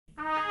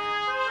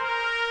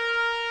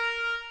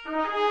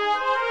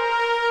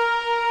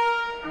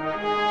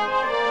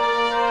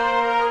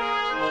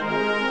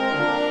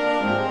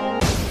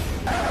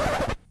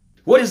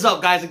What is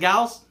up, guys and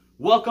gals?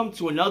 Welcome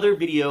to another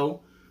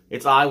video.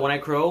 It's I,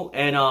 Oneeyecro,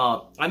 and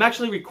I'm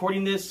actually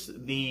recording this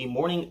the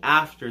morning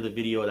after the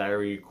video that I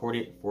already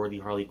recorded for the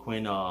Harley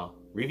Quinn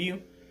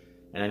review.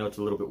 And I know it's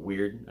a little bit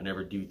weird. I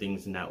never do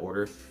things in that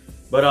order.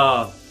 But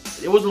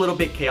it was a little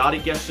bit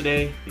chaotic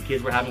yesterday. The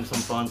kids were having some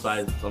fun,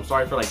 so I'm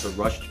sorry for like the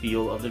rushed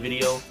feel of the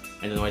video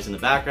and the noise in the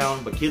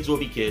background, but kids will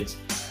be kids.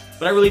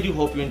 But I really do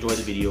hope you enjoy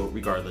the video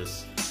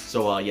regardless.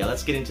 So yeah,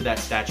 let's get into that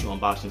statue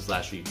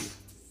unboxing / review.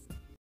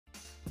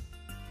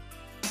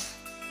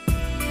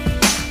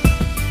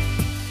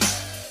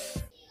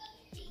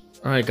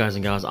 Alright guys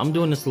and gals, I'm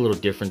doing this a little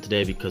different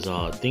today because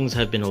things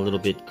have been a little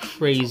bit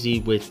crazy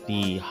with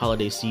the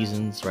holiday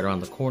seasons right around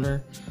the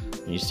corner.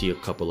 And you see a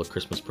couple of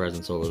Christmas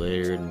presents over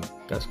there and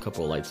got a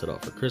couple of lights set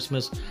up for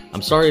Christmas.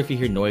 I'm sorry if you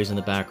hear noise in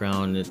the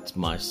background. It's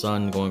my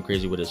son going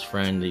crazy with his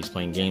friend that he's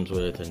playing games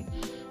with, and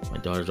my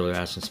daughter's over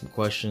there asking some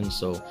questions.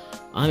 So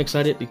I'm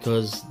excited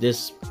because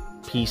this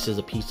piece is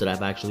a piece that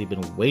I've actually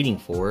been waiting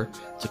for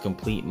to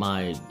complete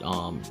my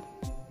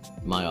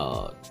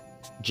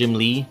Jim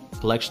Lee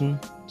collection.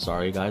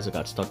 Sorry guys, I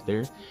got stuck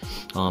there.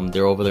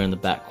 They're over there in the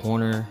back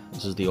corner.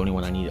 This is the only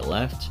one I needed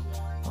left.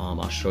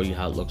 I'll show you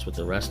how it looks with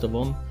the rest of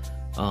them.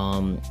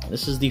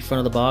 This is the front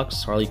of the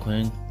box, Harley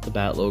Quinn, the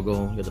bat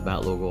logo. You got the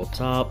bat logo up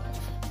top.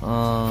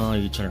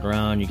 You turn it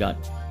around, you got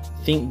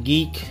Think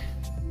Geek.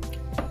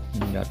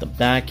 You got the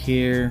back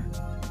here,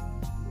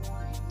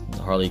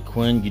 the Harley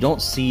Quinn. You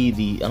don't see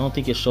the, I don't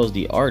think it shows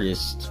the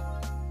artist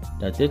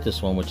that did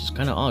this one, which is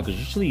kind of odd because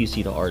usually you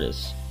see the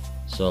artist.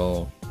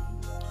 So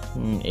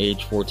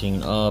age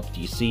 14 up,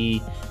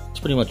 DC. It's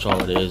pretty much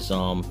all it is.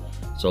 So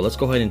let's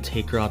go ahead and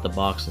take her out the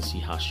box and see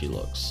how she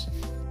looks.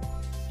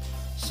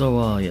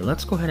 So yeah,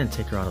 let's go ahead and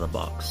take her out of the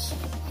box.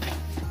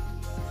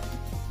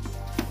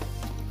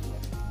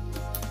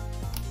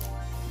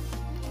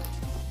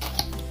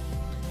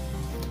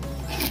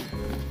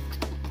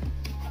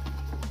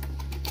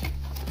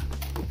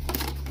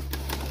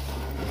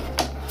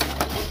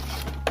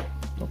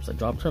 Oops, I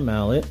dropped her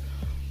mallet.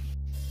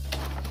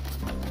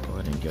 Go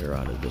ahead and get her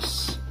out of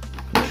this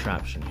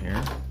contraption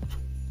here.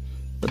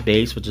 The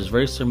base, which is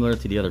very similar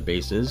to the other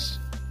bases,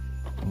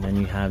 and then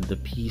you have the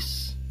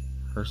piece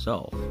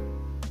herself.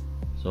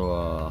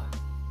 So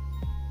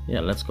yeah,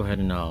 let's go ahead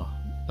and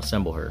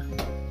assemble her.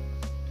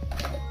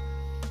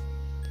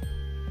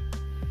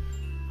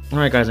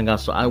 Alright guys and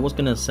gals, so I was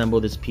gonna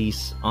assemble this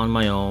piece on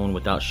my own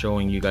without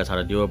showing you guys how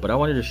to do it, but I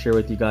wanted to share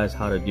with you guys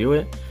how to do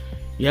it.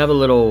 You have a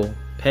little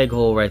peg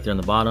hole right there on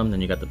the bottom,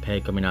 then you got the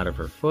peg coming out of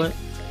her foot.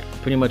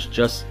 Pretty much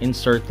just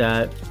insert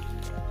that.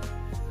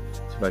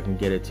 If I can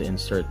get it to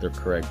insert the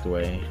correct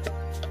way.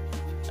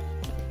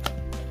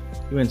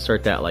 You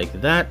insert that like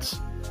that,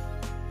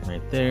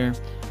 right there,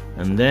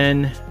 and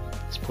then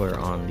let's put her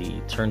on the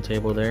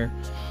turntable there,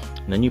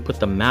 and then you put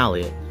the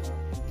mallet.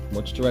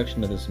 Which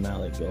direction does this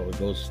mallet go? It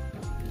goes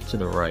to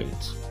the right.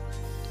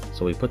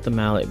 So we put the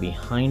mallet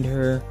behind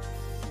her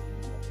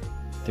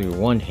through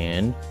one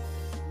hand,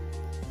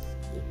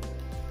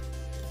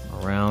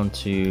 around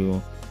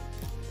to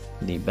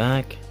the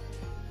back.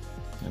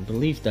 I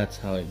believe that's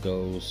how it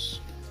goes.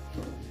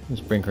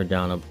 Just bring her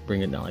down, I'll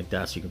bring it down like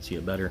that so you can see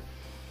it better.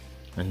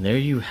 And there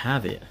you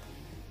have it.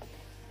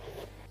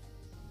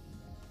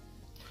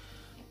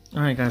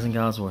 Alright guys and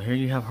gals, well here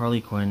you have Harley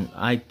Quinn.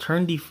 I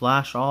turned the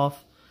flash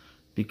off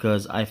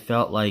because I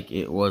felt like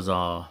it was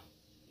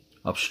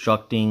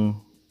obstructing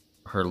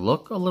her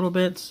look a little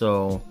bit,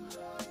 so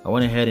I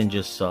went ahead and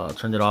just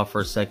turned it off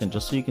for a second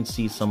just so you can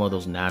see some of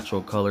those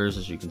natural colors,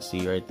 as you can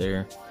see right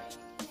there.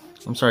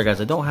 I'm sorry guys,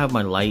 I don't have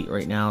my light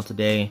right now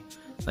today.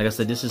 Like I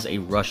said, this is a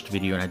rushed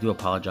video and I do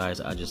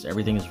apologize.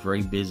 Everything is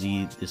very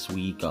busy this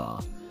week.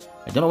 I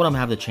don't know when I'm gonna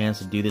have the chance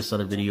to do this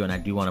other video, and I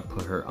do want to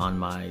put her on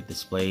my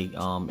display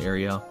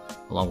area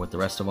along with the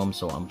rest of them.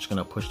 So I'm just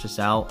gonna push this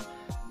out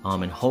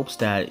in hopes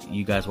that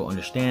you guys will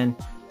understand.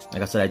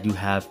 Like I said, I do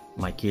have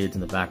my kids in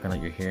the background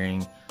that you're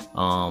hearing.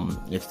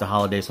 It's the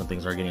holidays, so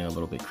things are getting a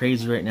little bit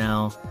crazy right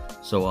now.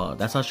 So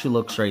that's how she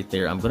looks right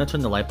there. I'm gonna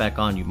turn the light back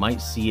on. You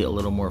might see it a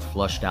little more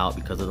flushed out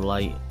because of the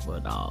light,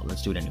 but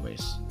let's do it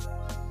anyways.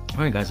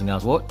 Alright guys and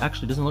gals, well it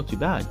actually doesn't look too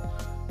bad.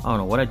 I don't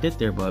know what I did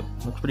there, but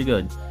it looks pretty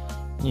good.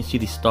 You see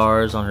the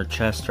stars on her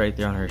chest right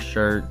there on her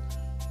shirt.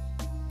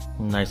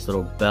 Nice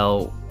little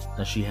belt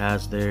that she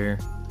has there.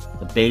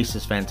 The base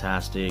is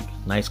fantastic.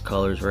 Nice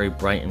colors, very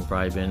bright and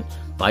vibrant.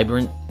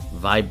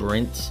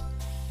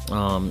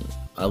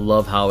 I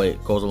love how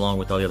it goes along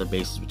with all the other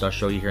bases, which I'll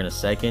show you here in a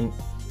second.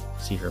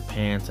 See her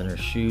pants and her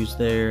shoes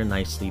there,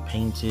 nicely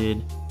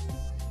painted.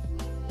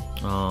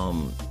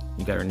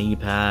 You got her knee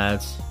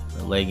pads,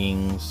 her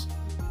leggings,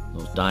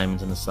 those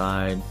diamonds on the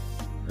side,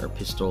 her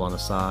pistol on the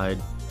side.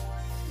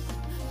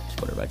 Let's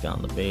put her back down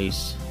on the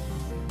base.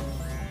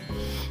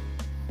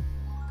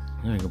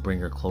 I'm gonna bring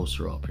her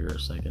closer up here a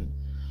second.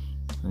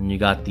 And you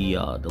got the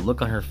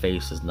look on her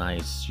face is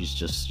nice. She's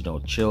just, you know,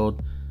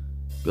 chilled.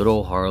 Good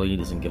old Harley,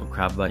 doesn't give a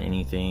crap about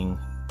anything.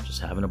 Just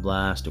having a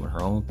blast, doing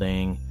her own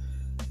thing.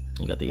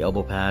 You got the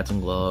elbow pads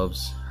and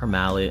gloves, her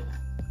mallet.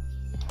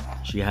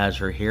 She has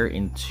her hair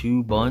in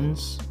 2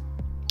 buns,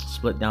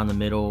 split down the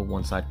middle,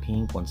 one side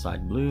pink, one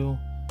side blue.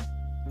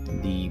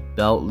 The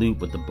belt loop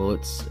with the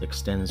bullets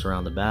extends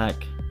around the back.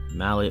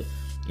 Mallet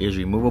is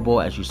removable,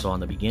 as you saw in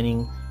the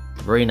beginning.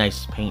 Very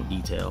nice paint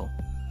detail.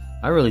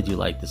 I really do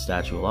like this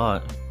statue a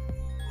lot.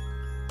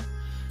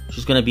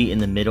 She's going to be in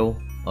the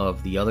middle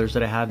of the others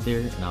that I have there,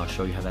 and I'll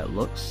show you how that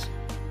looks.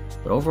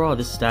 But overall,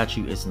 this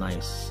statue is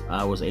nice.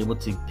 I was able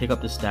to pick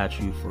up this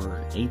statue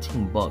for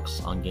 18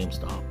 bucks on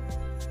GameStop.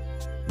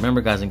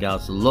 Remember, guys and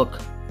gals,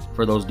 look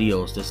for those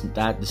deals.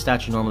 The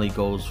statue normally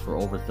goes for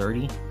over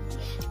 30.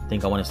 I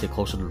think I want to stay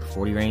closer to the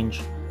 40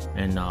 range,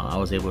 and I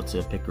was able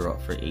to pick her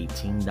up for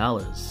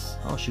 $18.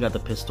 Oh, she got the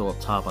pistol up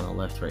top on the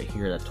left right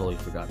here that I totally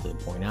forgot to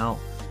point out.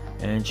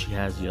 And she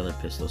has the other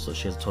pistol, so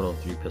she has a total of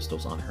 3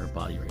 pistols on her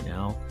body right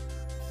now.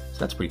 So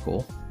that's pretty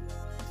cool.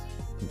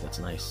 I think that's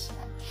nice.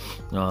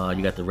 You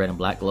got the red and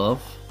black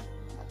glove,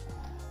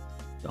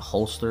 the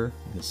holster,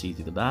 you can see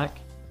through the back.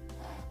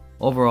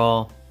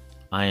 Overall,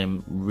 I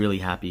am really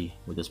happy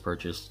with this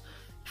purchase.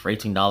 For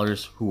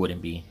 $18, who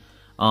wouldn't be?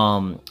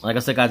 Like I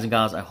said, guys and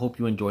gals, I hope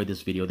you enjoyed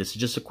this video. This is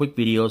just a quick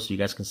video so you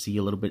guys can see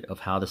a little bit of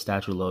how the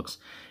statue looks,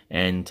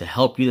 and to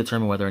help you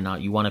determine whether or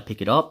not you want to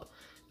pick it up,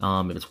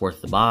 if it's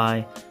worth the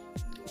buy.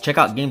 Check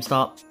out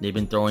GameStop. They've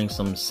been throwing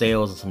some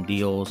sales and some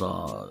deals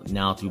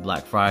now through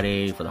Black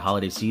Friday for the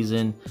holiday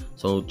season.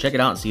 So check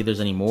it out and see if there's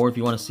any more if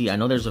you want to see. I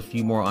know there's a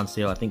few more on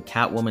sale. I think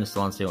Catwoman is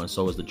still on sale, and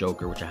so is the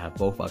Joker, which I have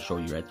both. I'll show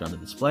you right there on the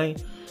display.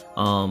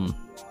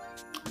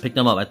 Pick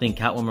them up. I think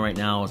Catwoman right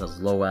now is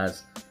as low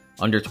as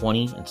under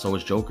 20, and so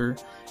is Joker.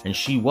 And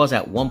she was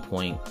at one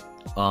point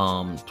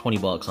 20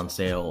 bucks on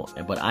sale,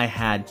 but I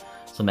had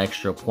some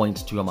extra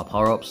points too on my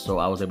power-ups, so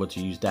I was able to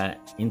use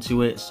that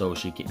into it, so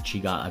she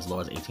got as low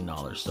as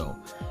 $18. So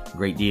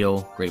great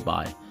deal, great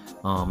buy.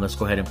 Let's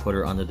go ahead and put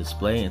her on the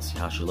display and see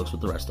how she looks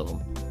with the rest of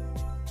them.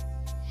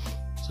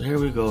 So here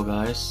we go,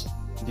 guys.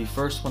 The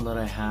first one that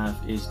I have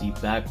is the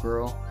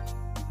Batgirl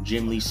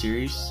Jim Lee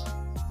series,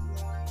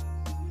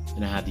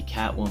 and I have the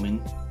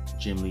Catwoman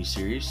Jim Lee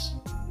series,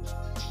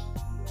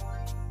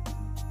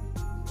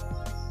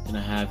 and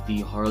I have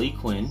the Harley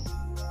Quinn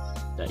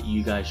that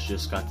you guys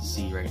just got to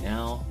see right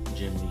now,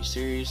 Jim Lee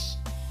series,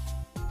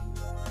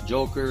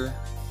 Joker,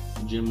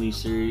 Jim Lee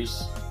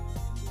series,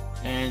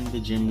 and the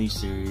Jim Lee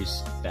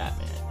series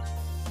Batman.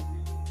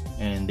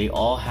 And they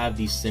all have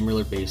these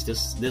similar base.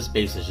 This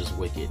base is just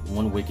wicked.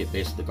 One wicked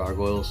base with the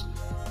gargoyles,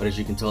 but as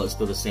you can tell, it's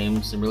still the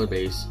same similar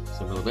base,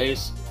 similar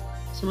base,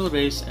 similar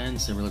base,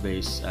 and similar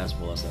base as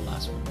well as the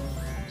last one.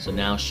 So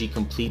now she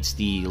completes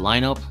the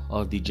lineup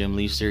of the Jim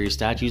Lee series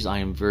statues. I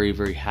am very,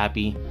 very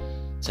happy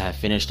to have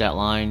finished that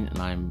line, and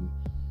I'm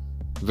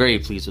very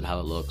pleased with how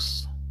it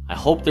looks. I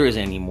hope there is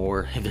any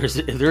more. If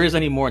there is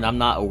any more and I'm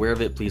not aware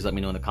of it, please let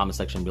me know in the comment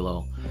section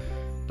below.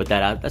 But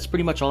that's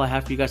pretty much all I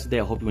have for you guys today.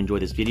 I hope you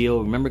enjoyed this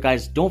video. Remember,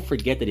 guys, don't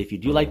forget that if you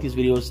do like these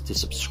videos, to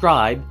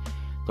subscribe.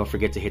 Don't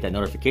forget to hit that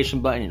notification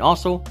button, and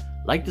also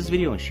like this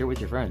video and share it with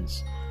your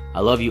friends.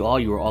 I love you all.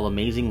 You are all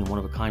amazing and one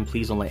of a kind.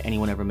 Please don't let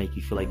anyone ever make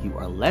you feel like you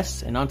are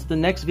less. And on to the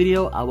next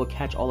video. I will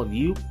catch all of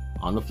you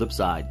on the flip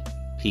side.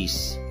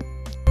 Peace.